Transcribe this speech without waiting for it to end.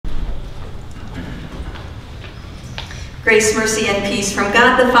Grace, mercy, and peace from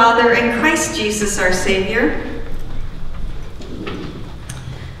God the Father and Christ Jesus our Savior.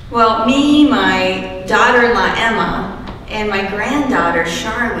 Well, me, my daughter-in-law Emma, and my granddaughter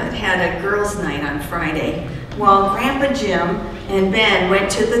Charlotte had a girls' night on Friday, while Grandpa Jim and Ben went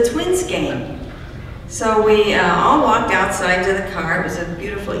to the Twins game. So we all walked outside to the car. It was a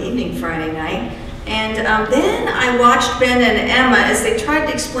beautiful evening Friday night. And then I watched Ben and Emma as they tried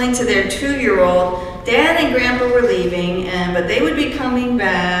to explain to their 2-year-old, Dad and Grandpa were leaving, but they would be coming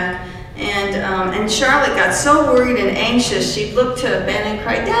back. And Charlotte got so worried and anxious, she'd look to Ben and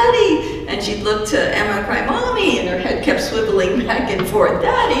cry, Daddy! And she'd look to Emma and cry, Mommy! And her head kept swiveling back and forth,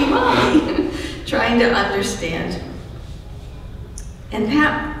 Daddy, Mommy! Trying to understand. And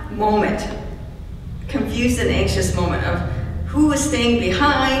that moment, confused and anxious moment of who was staying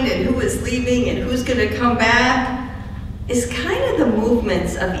behind and who was leaving and who's going to come back, is kind of the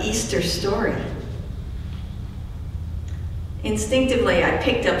movements of Easter's story. Instinctively, I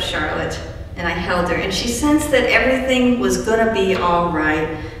picked up Charlotte and I held her, and she sensed that everything was going to be all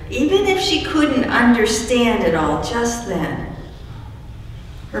right, even if she couldn't understand it all just then.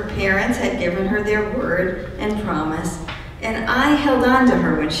 Her parents had given her their word and promise, and I held on to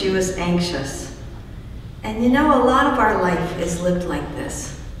her when she was anxious. And you know, a lot of our life is lived like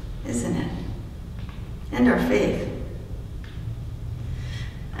this, isn't it? And our faith.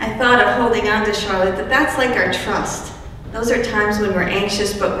 I thought of holding on to Charlotte, that's like our trust. Those are times when we're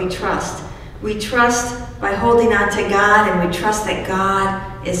anxious, but we trust. We trust by holding on to God, and we trust that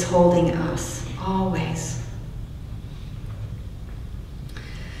God is holding us, always.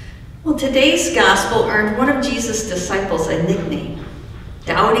 Well, today's gospel earned one of Jesus' disciples a nickname,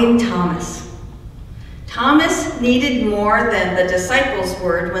 Doubting Thomas. Thomas needed more than the disciples'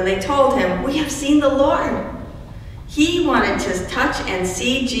 word when they told him, "We have seen the Lord." He wanted to touch and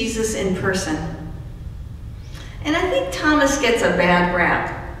see Jesus in person. And I think Thomas gets a bad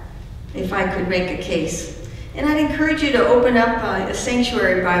rap, if I could make a case. And I'd encourage you to open up a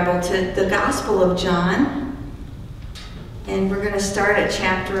Sanctuary Bible to the Gospel of John. And we're going to start at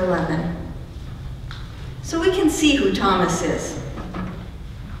chapter 11. So we can see who Thomas is.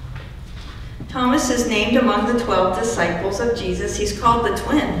 Thomas is named among the 12 disciples of Jesus. He's called the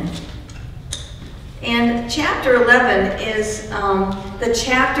twin. And chapter 11 is the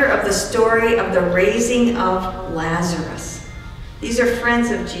chapter of the story of the raising of Lazarus. These are friends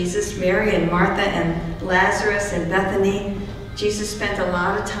of Jesus, Mary and Martha and Lazarus in Bethany. Jesus spent a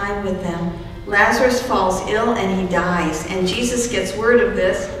lot of time with them. Lazarus falls ill and he dies, and Jesus gets word of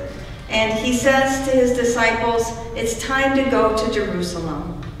this, and he says to his disciples, it's time to go to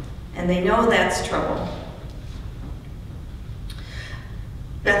Jerusalem. And they know that's trouble.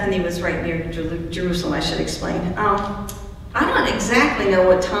 Bethany was right near Jerusalem, I should explain. I don't exactly know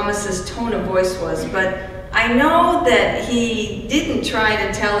what Thomas's tone of voice was, but I know that he didn't try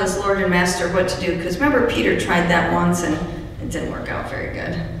to tell his Lord and Master what to do, because remember Peter tried that once and it didn't work out very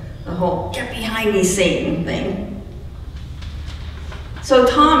good. The whole, get behind me, Satan thing. So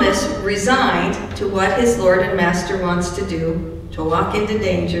Thomas, resigned to what his Lord and Master wants to do, to walk into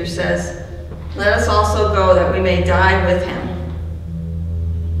danger, says, let us also go that we may die with him.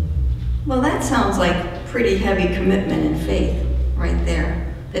 Well, that sounds like pretty heavy commitment and faith right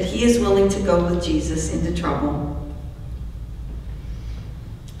there, that he is willing to go with Jesus into trouble.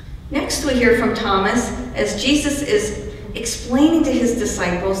 Next we hear from Thomas as Jesus is explaining to his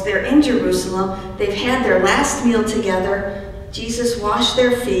disciples, they're in Jerusalem, they've had their last meal together, Jesus washed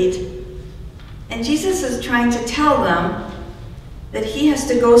their feet, and Jesus is trying to tell them that he has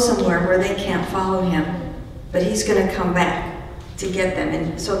to go somewhere where they can't follow him, but he's going to come back to get them,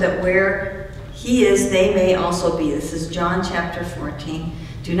 and so that where he is, they may also be. This is John chapter 14.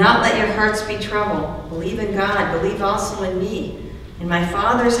 Do not let your hearts be troubled. Believe in God. Believe also in me. In my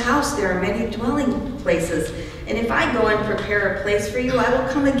Father's house there are many dwelling places. And if I go and prepare a place for you, I will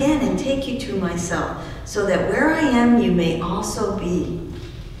come again and take you to myself, so that where I am, you may also be.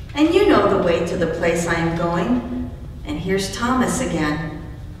 And you know the way to the place I am going. And here's Thomas again.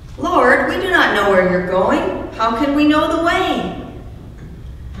 Lord, we do not know where you're going. How can we know the way?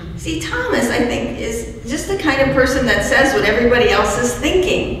 See, Thomas, I think, is just the kind of person that says what everybody else is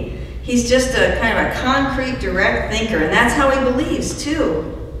thinking. He's just a kind of a concrete, direct thinker, and that's how he believes,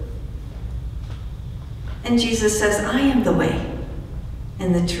 too. And Jesus says, I am the way,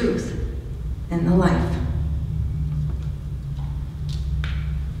 and the truth, and the life.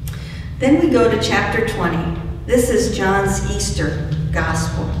 Then we go to chapter 20. This is John's Easter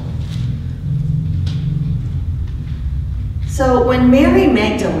Gospel. So when Mary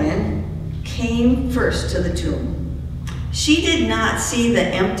Magdalene came first to the tomb, she did not see the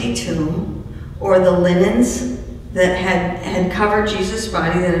empty tomb or the linens that had covered Jesus'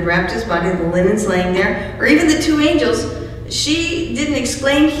 body, that had wrapped his body, the linens laying there, or even the two angels, she didn't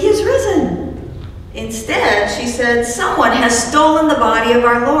exclaim, "He is risen." Instead, she said, "Someone has stolen the body of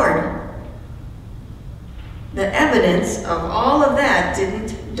our Lord." The evidence of all of that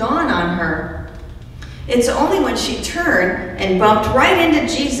didn't dawn on her. It's only when she turned and bumped right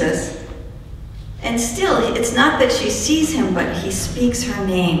into Jesus, and still, it's not that she sees him, but he speaks her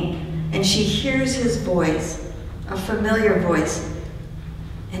name, and she hears his voice, a familiar voice,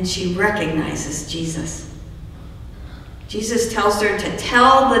 and she recognizes Jesus. Jesus tells her to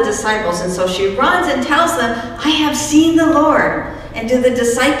tell the disciples, and so she runs and tells them, "I have seen the Lord." And do the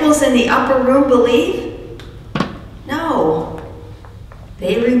disciples in the upper room believe? No.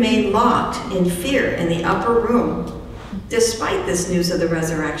 They remain locked in fear in the upper room, despite this news of the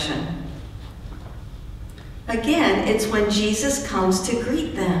resurrection. Again, it's when Jesus comes to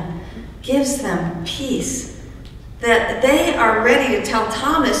greet them, gives them peace, that they are ready to tell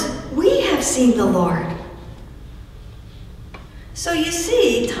Thomas, "We have seen the Lord." So you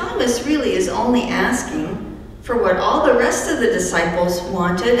see, Thomas really is only asking for what all the rest of the disciples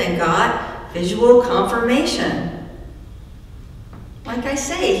wanted and got, visual confirmation. Like I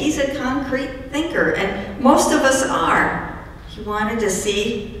say, he's a concrete thinker, and most of us are. He wanted to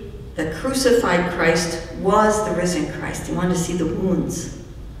see the crucified Christ was the risen Christ. He wanted to see the wounds.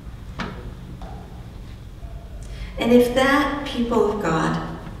 And if that, people of God,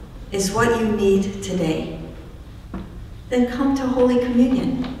 is what you need today, then come to Holy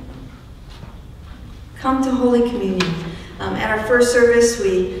Communion. Come to Holy Communion. At our first service,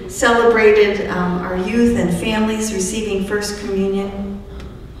 we celebrated our youth and families receiving First Communion.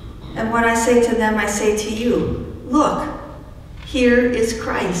 And what I say to them, I say to you, look, here is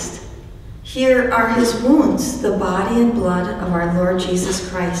Christ. Here are his wounds, the body and blood of our Lord Jesus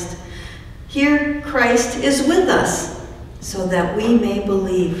Christ. Here Christ is with us, so that we may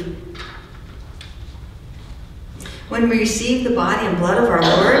believe. When we receive the body and blood of our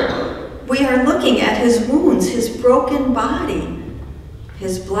Lord, we are looking at his wounds, his broken body,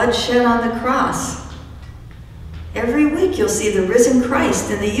 his blood shed on the cross. Every week you'll see the risen Christ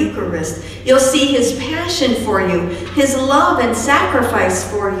in the Eucharist. You'll see his passion for you, his love and sacrifice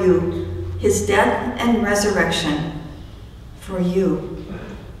for you, his death and resurrection for you.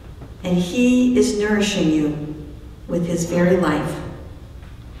 And he is nourishing you with his very life.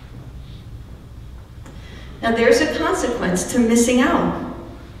 Now there's a consequence to missing out.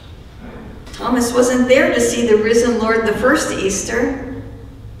 Thomas wasn't there to see the risen Lord the first Easter.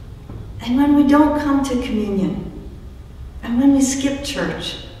 And when we don't come to communion, and when we skip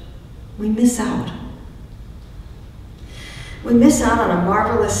church, we miss out. We miss out on a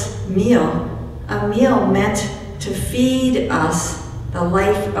marvelous meal, a meal meant to feed us the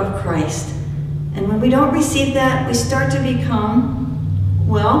life of Christ. And when we don't receive that, we start to become,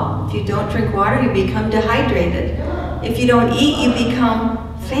 well, if you don't drink water, you become dehydrated. If you don't eat, you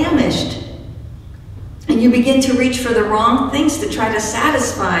become famished. And you begin to reach for the wrong things to try to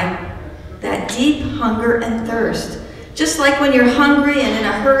satisfy that deep hunger and thirst. Just like when you're hungry and in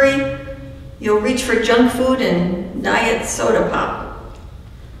a hurry, you'll reach for junk food and diet soda pop.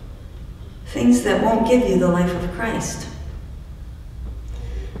 Things that won't give you the life of Christ.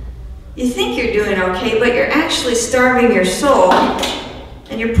 You think you're doing okay, but you're actually starving your soul,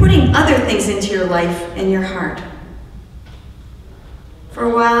 and you're putting other things into your life and your heart. For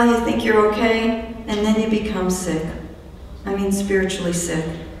a while you think you're okay, and then you become sick. I mean spiritually sick.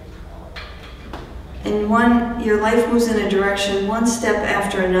 And your life moves in a direction one step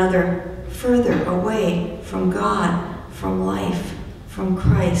after another, further away from God, from life, from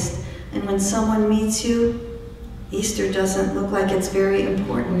Christ. And when someone meets you, Easter doesn't look like it's very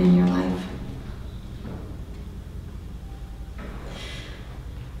important in your life.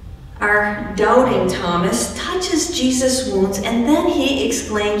 Our doubting Thomas touches Jesus' wounds, and then he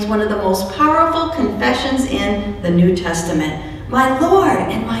exclaims one of the most powerful confessions in the New Testament, "My Lord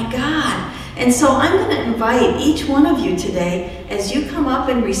and my God." And so I'm going to invite each one of you today, as you come up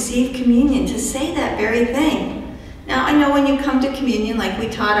and receive communion, to say that very thing. Now, I know when you come to communion, like we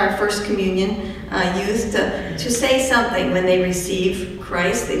taught our First Communion youth, to say something when they receive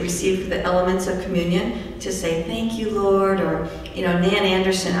Christ, they receive the elements of communion, to say, "Thank you, Lord," or, you know, Nan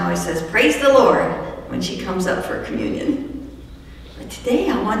Anderson always says, "Praise the Lord," when she comes up for communion. But today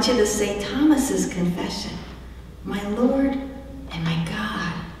I want you to say Thomas's confession, "My Lord and my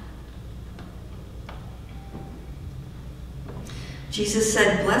God." Jesus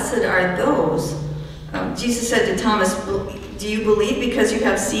said, "Blessed are those." Jesus said to Thomas, "Do you believe because you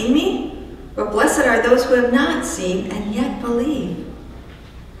have seen me? But blessed are those who have not seen and yet believe."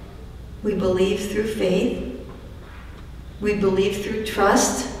 We believe through faith, We believe through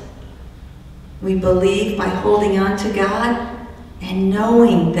trust. We believe by holding on to God and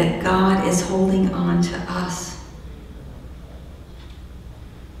knowing that God is holding on to us.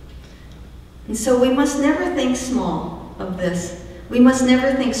 And so we must never think small of this. We must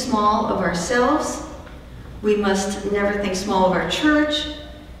never think small of ourselves. We must never think small of our church,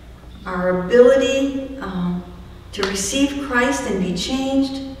 our ability to receive Christ and be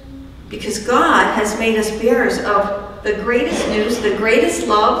changed, because God has made us bearers of the greatest news, the greatest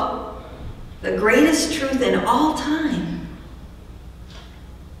love, the greatest truth in all time.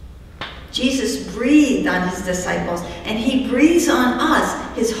 Jesus breathed on his disciples, and he breathes on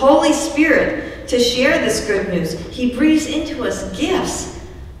us, his Holy Spirit, to share this good news. He breathes into us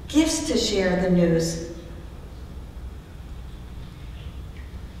gifts to share the news.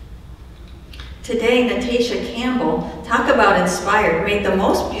 Today, Natasha Campbell, talk about inspired, made the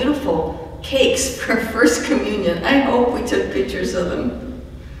most beautiful cakes for First Communion. I hope we took pictures of them.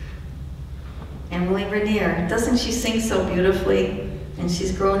 Emily Rainier, doesn't she sing so beautifully? And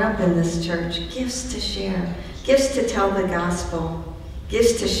she's grown up in this church. Gifts to share, gifts to tell the gospel,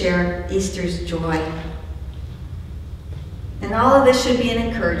 gifts to share Easter's joy. And all of this should be an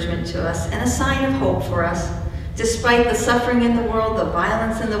encouragement to us and a sign of hope for us. Despite the suffering in the world, the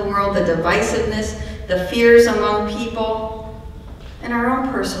violence in the world, the divisiveness, the fears among people, and our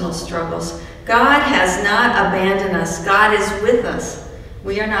own personal struggles, God has not abandoned us. God is with us.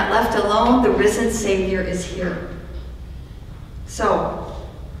 We are not left alone. The risen Savior is here. So,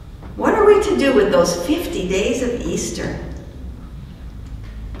 what are we to do with those 50 days of Easter?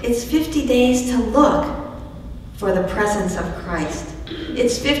 It's 50 days to look for the presence of Christ.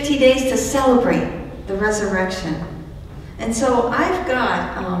 It's 50 days to celebrate the resurrection. And so I've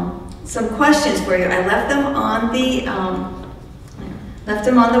got some questions for you. I left them on the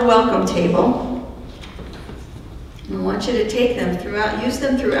welcome table. I want you to take them throughout, use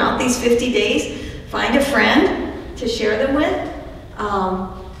them throughout these 50 days. Find a friend to share them with.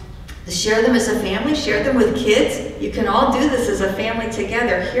 Share them as a family, share them with kids. You can all do this as a family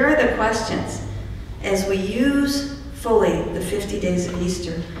together. Here are the questions as we use fully the 50 days of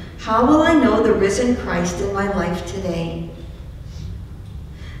Easter. How will I know the risen Christ in my life today?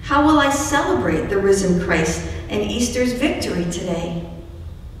 How will I celebrate the risen Christ and Easter's victory today?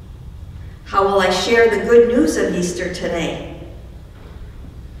 How will I share the good news of Easter today?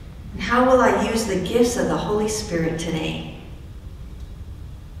 And how will I use the gifts of the Holy Spirit today?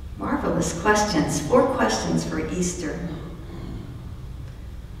 Marvelous questions. 4 questions for Easter.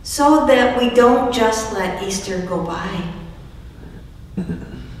 So that we don't just let Easter go by.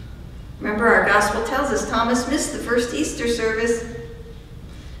 Remember, our gospel tells us Thomas missed the first Easter service,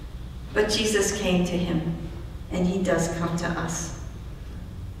 but Jesus came to him, and he does come to us.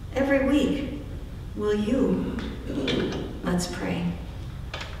 Every week, will you? Let's pray.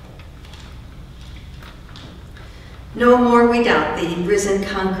 No more we doubt thee, risen,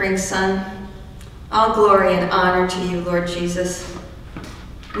 conquering Son. All glory and honor to you, Lord Jesus.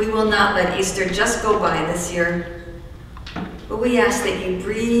 We will not let Easter just go by this year, but we ask that you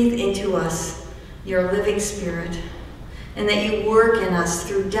breathe into us your living Spirit, and that you work in us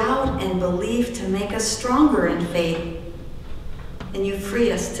through doubt and belief to make us stronger in faith, and you free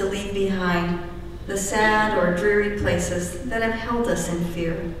us to leave behind the sad or dreary places that have held us in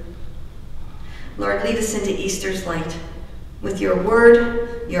fear. Lord, lead us into Easter's light with your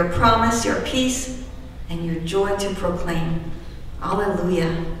word, your promise, your peace, and your joy to proclaim.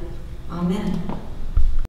 Alleluia. Amen.